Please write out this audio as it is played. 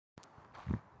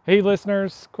Hey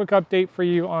listeners, quick update for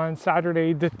you on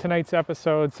Saturday, tonight's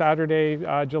episode, Saturday,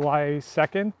 July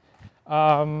 2nd.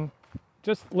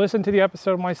 Just listened to the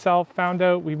episode myself, found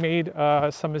out we made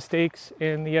some mistakes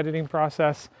in the editing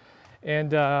process and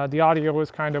the audio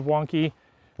was kind of wonky.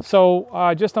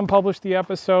 So just unpublished the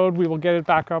episode. We will get it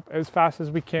back up as fast as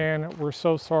we can. We're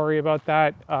so sorry about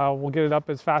that. We'll get it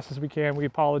up as fast as we can. We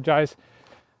apologize.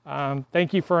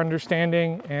 Thank you for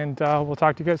understanding and we'll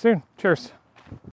talk to you guys soon. Cheers.